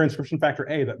to be transcription factor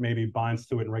A that maybe binds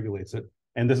to it and regulates it.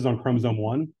 And this is on chromosome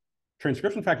 1.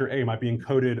 Transcription factor A might be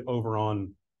encoded over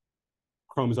on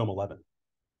chromosome 11.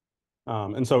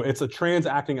 And so it's a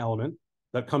transacting element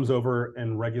that comes over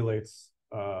and regulates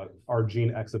our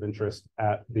gene X of interest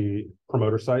at the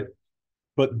promoter site.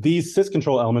 But these cis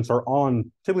control elements are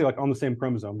typically like on the same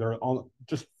chromosome. They're on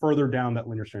just further down that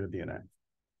linear strand of DNA.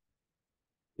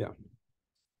 Yeah.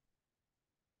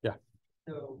 Yeah.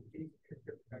 So these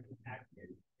transcription factors active,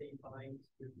 they bind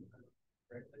to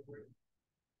regulatory.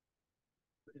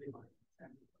 What do they bind?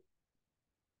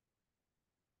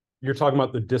 You're talking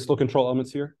about the distal control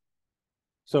elements here?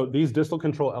 So these distal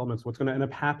control elements, what's going to end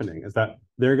up happening is that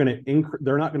they're not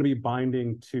going to be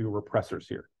binding to repressors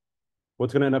here.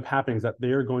 What's going to end up happening is that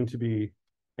they are going to be,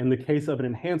 in the case of an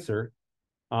enhancer,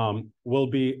 will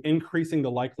be increasing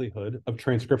the likelihood of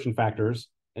transcription factors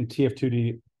and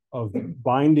TF2D of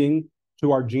binding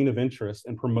to our gene of interest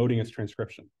and promoting its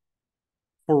transcription.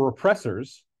 For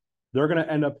repressors, they're going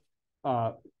to end up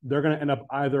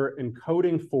either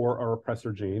encoding for a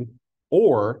repressor gene,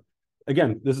 or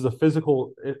again, this is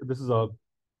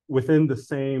within the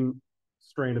same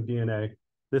strain of DNA.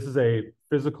 This is a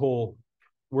physical,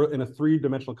 we're in a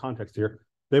three-dimensional context here.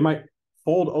 They might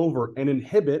fold over and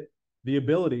inhibit the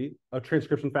ability of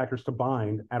transcription factors to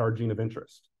bind at our gene of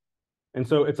interest. And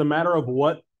so it's a matter of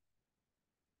what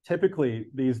typically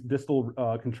these distal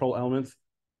control elements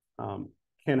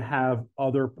can have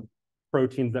other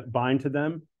proteins that bind to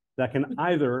them that can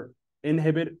either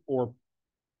inhibit or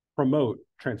promote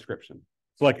transcription.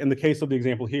 So like in the case of the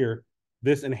example here,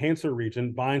 this enhancer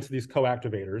region binds to these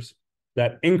coactivators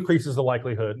that increases the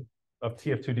likelihood of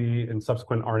TF2D and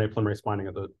subsequent RNA polymerase binding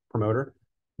of the promoter.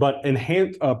 But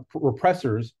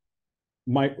repressors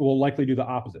will likely do the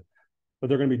opposite. But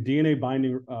they're going to be DNA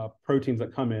binding proteins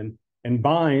that come in and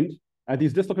bind at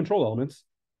these distal control elements,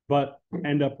 but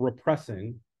end up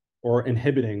repressing or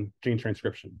inhibiting gene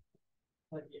transcription.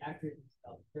 Like the actors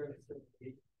themselves,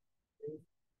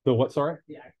 the what, sorry?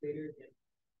 The activators,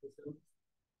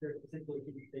 they're essentially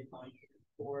they bind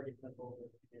for example.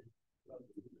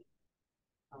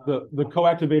 The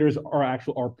coactivators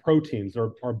are proteins,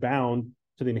 are bound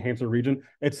to the enhancer region.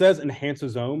 It says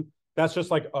enhanceosome. That's just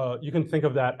like you can think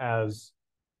of that as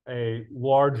a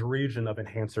large region of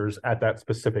enhancers at that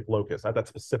specific locus, at that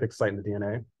specific site in the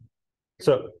DNA.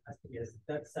 So yes,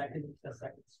 that second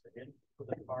strand with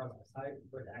the far left side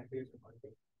where the activators are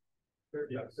binding.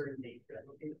 Certain names for that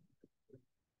location.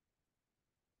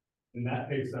 In that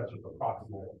case, that's just a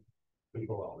proximal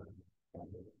control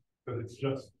element. Because it's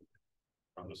just,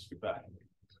 I'm just scoot back.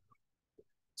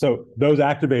 So those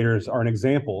activators are an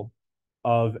example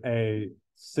of a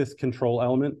cis control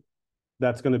element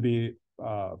that's going to be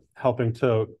helping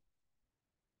to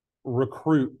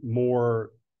recruit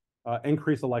more,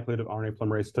 increase the likelihood of RNA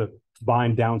polymerase to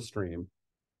bind downstream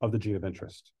of the gene of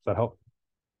interest. Does that help?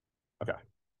 Okay.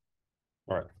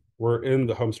 All right. We're in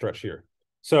the home stretch here.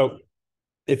 So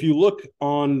if you look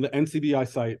on the NCBI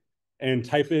site and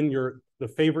type in your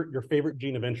favorite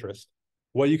gene of interest,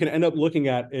 what you can end up looking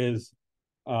at is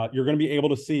you're going to be able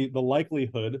to see the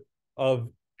likelihood of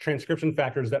transcription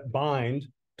factors that bind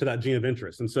to that gene of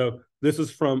interest. And so this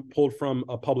is pulled from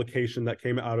a publication that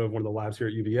came out of one of the labs here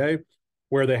at UVA,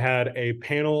 where they had a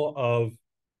panel of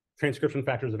transcription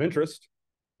factors of interest,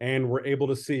 and were able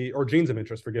to see, or genes of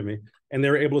interest, forgive me, and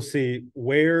they were able to see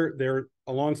where they're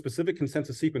along specific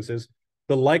consensus sequences,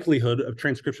 the likelihood of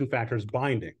transcription factors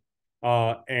binding.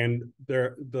 And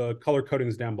the color coding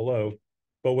is down below.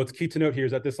 But what's key to note here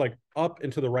is that this like up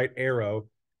and to the right arrow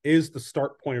is the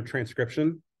start point of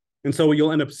transcription. And so what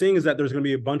you'll end up seeing is that there's going to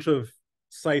be a bunch of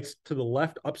sites to the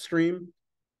left upstream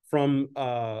from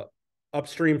the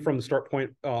start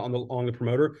point along the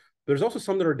promoter. There's also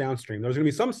some that are downstream. There's going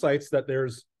to be some sites that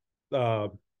there's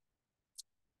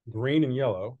green and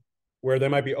yellow, where they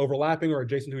might be overlapping or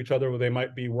adjacent to each other, where they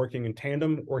might be working in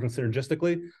tandem, working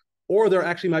synergistically, or there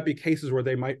actually might be cases where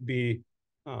they might be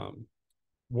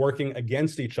working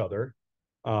against each other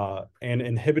and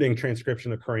inhibiting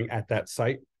transcription occurring at that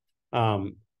site.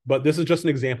 But this is just an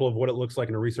example of what it looks like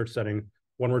in a research setting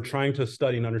when we're trying to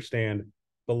study and understand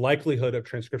the likelihood of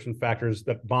transcription factors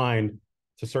that bind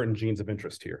to certain genes of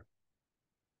interest here.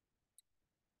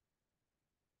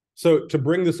 So to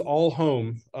bring this all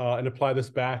home and apply this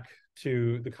back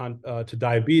to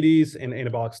diabetes and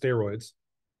anabolic steroids,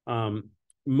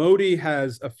 MODY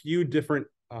has a few different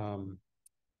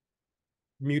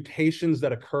mutations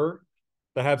that occur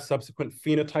that have subsequent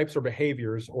phenotypes or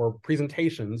behaviors or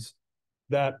presentations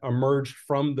that emerge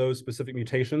from those specific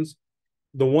mutations.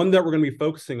 The one that we're going to be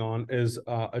focusing on is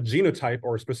a genotype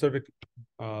or a specific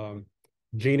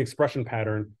gene expression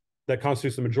pattern that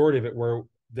constitutes the majority of it, where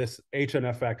this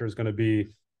HNF factor is going to be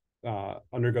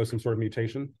undergo some sort of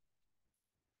mutation.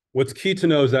 What's key to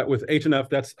know is that with HNF,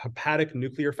 that's hepatic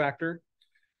nuclear factor,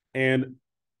 and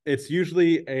it's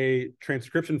usually a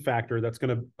transcription factor that's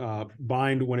going to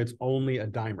bind when it's only a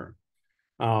dimer.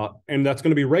 And that's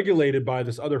going to be regulated by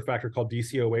this other factor called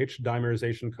DCOH,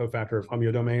 dimerization cofactor of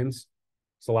homeodomains.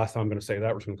 It's the last time I'm going to say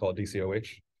that. We're just going to call it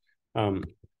DCOH.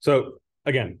 So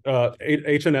again,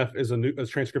 HNF is a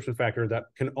transcription factor that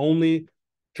can only,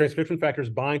 transcription factors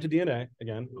bind to DNA,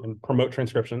 again, and promote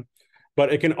transcription,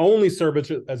 but it can only serve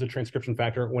as a transcription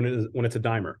factor when it's a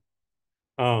dimer.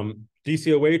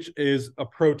 DCOH is a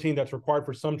protein that's required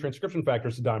for some transcription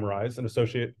factors to dimerize and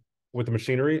associate with the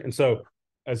machinery. And so,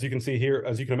 as you can see here,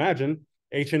 as you can imagine,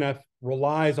 HNF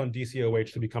relies on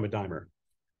DCOH to become a dimer.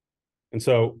 And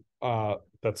so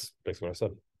that's basically what I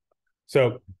said.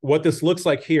 So what this looks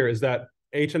like here is that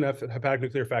HNF, hepatic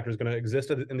nuclear factor, is going to exist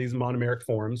in these monomeric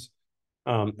forms.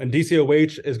 And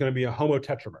DCOH is going to be a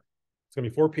homotetramer. It's going to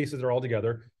be 4 pieces that are all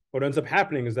together. What ends up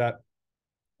happening is that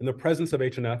in the presence of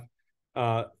HNF,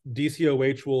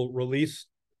 DCOH will release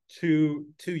two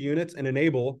units and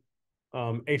enable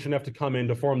HNF to come in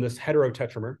to form this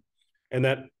heterotetramer. And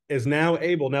that is now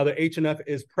able, now that HNF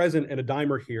is present in a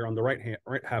dimer here on the right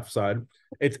half side,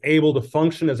 it's able to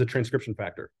function as a transcription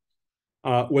factor.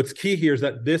 What's key here is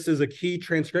that this is a key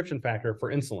transcription factor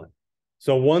for insulin.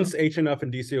 So once HNF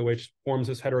and DCOH forms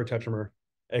this heterotetramer,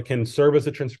 it can serve as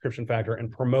a transcription factor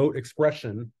and promote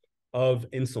expression of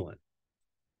insulin.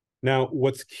 Now,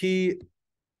 what's key,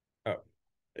 so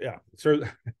I feel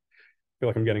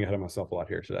like I'm getting ahead of myself a lot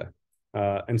here today.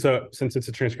 And so since it's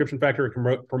a transcription factor, it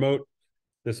can promote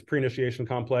this pre-initiation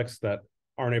complex that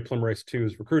RNA polymerase II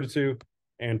is recruited to,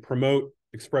 and promote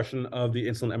expression of the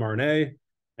insulin mRNA,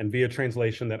 and via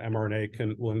translation that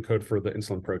mRNA will encode for the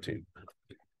insulin protein.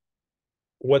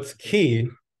 What's key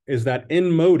is that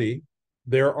in MODY,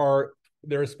 there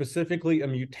is specifically a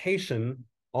mutation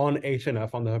on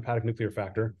HNF, on the hepatic nuclear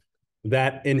factor,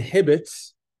 that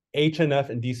inhibits HNF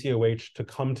and DCOH to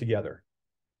come together.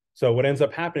 So what ends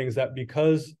up happening is that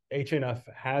because HNF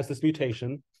has this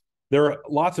mutation, there are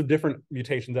lots of different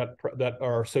mutations that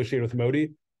are associated with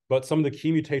MODY, but some of the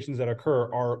key mutations that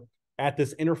occur are at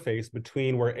this interface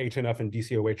between where HNF and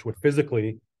DCOH would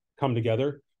physically come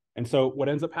together. And so what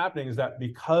ends up happening is that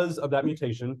because of that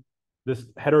mutation, this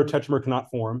heterotetramer cannot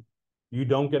form. You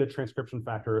don't get a transcription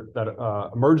factor that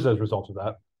emerges as a result of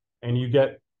that, and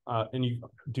you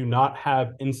do not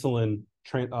have insulin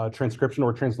transcription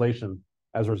or translation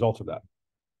as a result of that.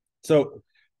 So,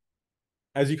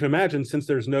 as you can imagine, since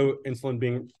there's no insulin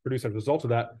being produced as a result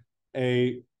of that,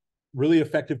 a really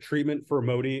effective treatment for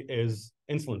MODY is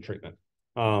insulin treatment.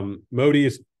 MODY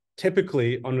is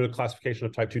typically under the classification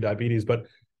of type 2 diabetes, but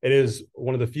It is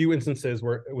one of the few instances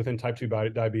where within type 2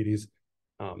 diabetes,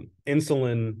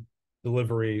 insulin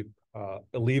delivery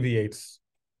alleviates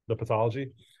the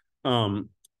pathology.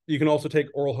 You can also take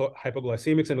oral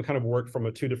hypoglycemics, and it'll kind of work from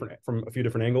a few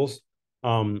different angles.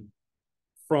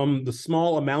 From the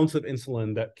small amounts of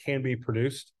insulin that can be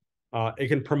produced, it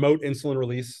can promote insulin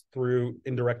release through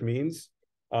indirect means,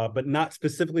 but not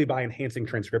specifically by enhancing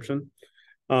transcription.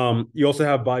 You also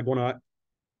have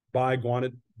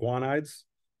biguanides,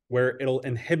 where it'll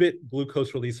inhibit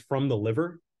glucose release from the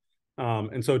liver.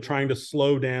 And so trying to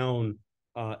slow down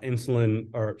insulin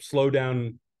or slow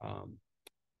down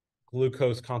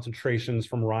glucose concentrations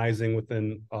from rising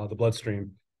within the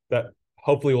bloodstream, that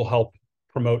hopefully will help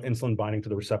promote insulin binding to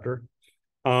the receptor.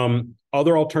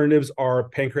 Other alternatives are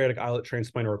pancreatic islet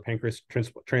transplant or pancreas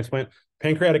transplant.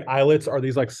 Pancreatic islets are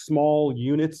these like small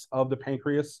units of the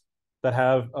pancreas that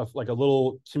have like a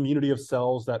little community of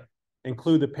cells that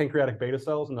include the pancreatic beta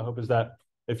cells. And the hope is that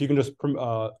if you can just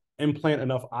implant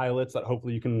enough islets, that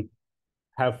hopefully you can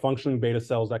have functioning beta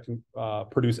cells that can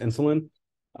produce insulin,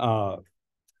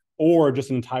 or just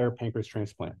an entire pancreas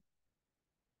transplant.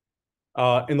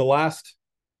 In the last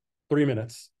 3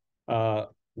 minutes,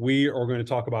 we are going to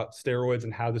talk about steroids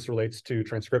and how this relates to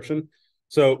transcription.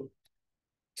 So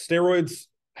steroids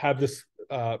have this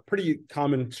pretty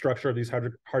common structure of these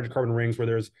hydrocarbon rings, where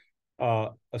there's a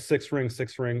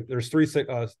 6-ring. There's three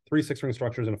 6-ring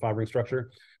structures and a 5-ring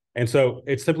structure. And so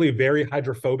it's typically very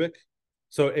hydrophobic.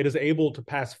 So it is able to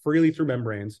pass freely through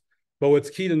membranes. But what's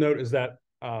key to note is that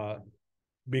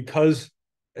because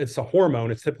it's a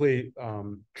hormone, it's typically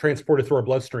transported through our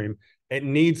bloodstream. It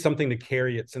needs something to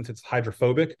carry it since it's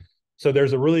hydrophobic. So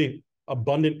there's a really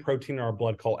abundant protein in our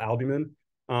blood called albumin.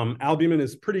 Albumin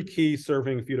is pretty key,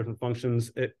 serving a few different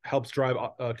functions. It helps drive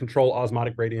control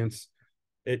osmotic gradients.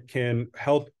 It can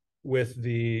help with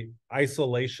the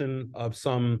isolation of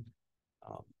some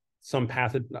not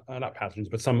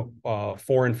pathogens, but some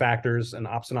foreign factors, and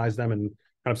opsonize them and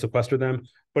kind of sequester them.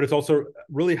 But it's also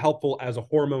really helpful as a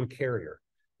hormone carrier.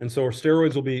 And so our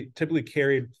steroids will be typically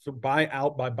carried by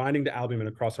binding to albumin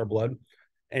across our blood.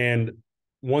 And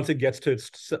once it gets to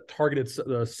its targeted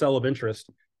cell of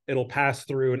interest, it'll pass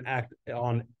through and act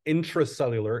on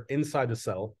inside the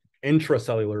cell,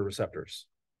 intracellular receptors.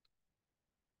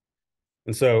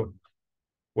 And so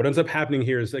what ends up happening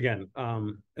here is, again,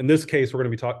 in this case, we're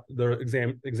going to be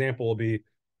the example will be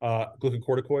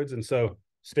glucocorticoids. And so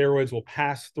steroids will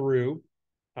pass through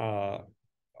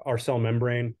our cell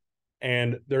membrane,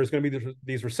 and there's going to be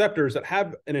these receptors that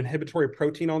have an inhibitory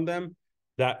protein on them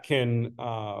that can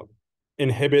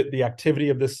inhibit the activity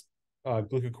of this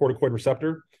glucocorticoid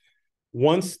receptor.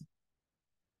 Once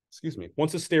a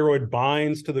steroid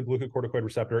binds to the glucocorticoid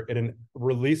receptor, it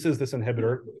releases this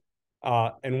inhibitor.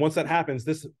 And once that happens,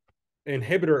 this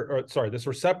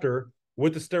receptor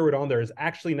with the steroid on there is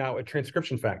actually now a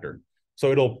transcription factor.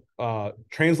 So it'll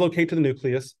translocate to the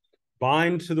nucleus,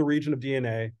 bind to the region of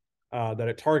DNA that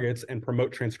it targets, and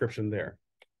promote transcription there.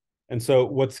 And so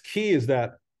what's key is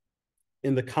that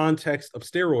in the context of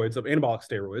steroids, of anabolic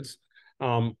steroids,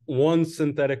 one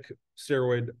synthetic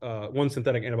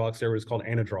anabolic steroid is called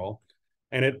anadrol,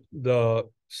 and the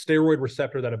steroid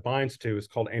receptor that it binds to is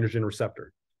called androgen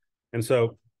receptor. And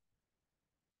so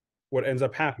what ends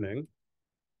up happening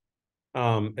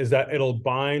is that it'll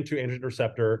bind to androgen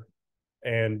receptor,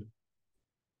 and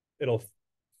it'll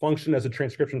function as a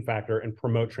transcription factor and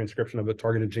promote transcription of a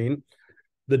targeted gene.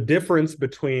 The difference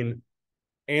between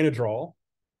anadrol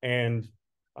and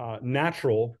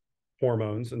natural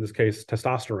hormones, in this case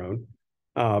testosterone,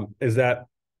 is that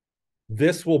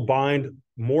this will bind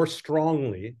more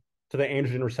strongly to the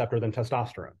androgen receptor than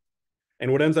testosterone.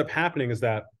 And what ends up happening is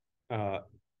that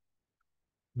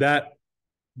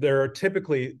there are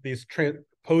typically these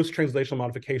post-translational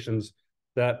modifications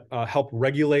that help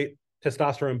regulate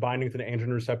testosterone binding to the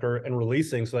androgen receptor and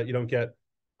releasing, so that you don't get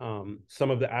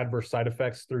some of the adverse side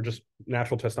effects through just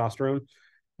natural testosterone.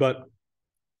 But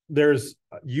there's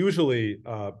usually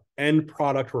end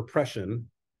product repression,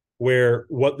 where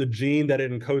what the gene that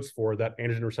it encodes for, that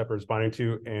androgen receptor is binding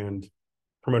to and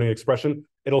promoting expression,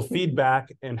 it'll feed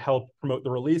back and help promote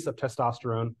the release of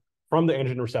testosterone from the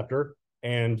androgen receptor,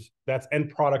 and that's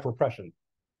end product repression.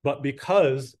 But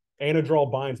because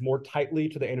anadrol binds more tightly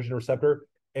to the androgen receptor,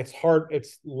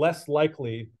 it's less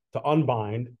likely to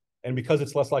unbind, and because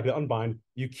it's less likely to unbind,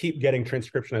 you keep getting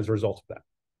transcription as a result of that.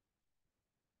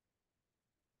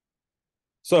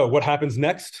 So what happens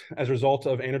next as a result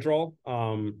of anadrol?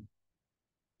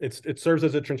 It serves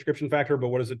as a transcription factor, but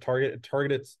what does it target? It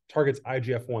targets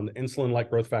IGF-1, the insulin-like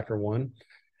growth factor 1.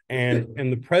 And in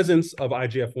the presence of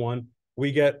IGF-1,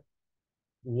 we get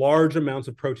large amounts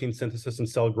of protein synthesis and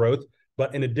cell growth.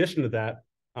 But in addition to that,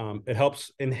 it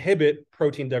helps inhibit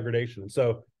protein degradation. And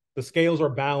so the scales are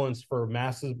balanced for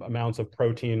massive amounts of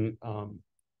protein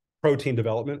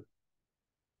development.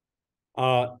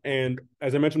 And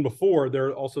as I mentioned before, there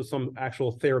are also some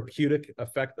actual therapeutic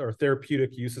effect or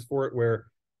therapeutic uses for it where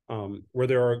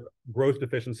there are growth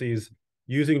deficiencies.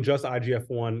 Using just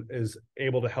IGF-1 is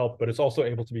able to help, but it's also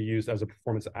able to be used as a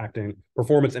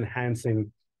performance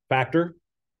enhancing factor.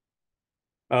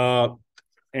 And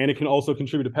it can also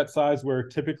contribute to pet size, where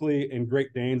typically in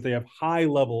Great Danes, they have high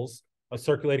levels of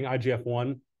circulating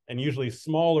IGF-1, and usually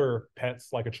smaller pets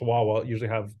like a Chihuahua usually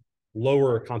have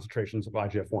lower concentrations of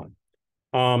IGF-1.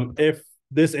 If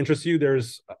this interests you,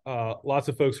 there's lots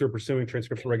of folks who are pursuing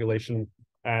transcriptional regulation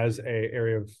as an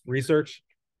area of research.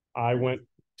 I went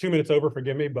 2 minutes over,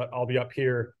 forgive me, but I'll be up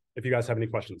here if you guys have any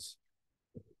questions.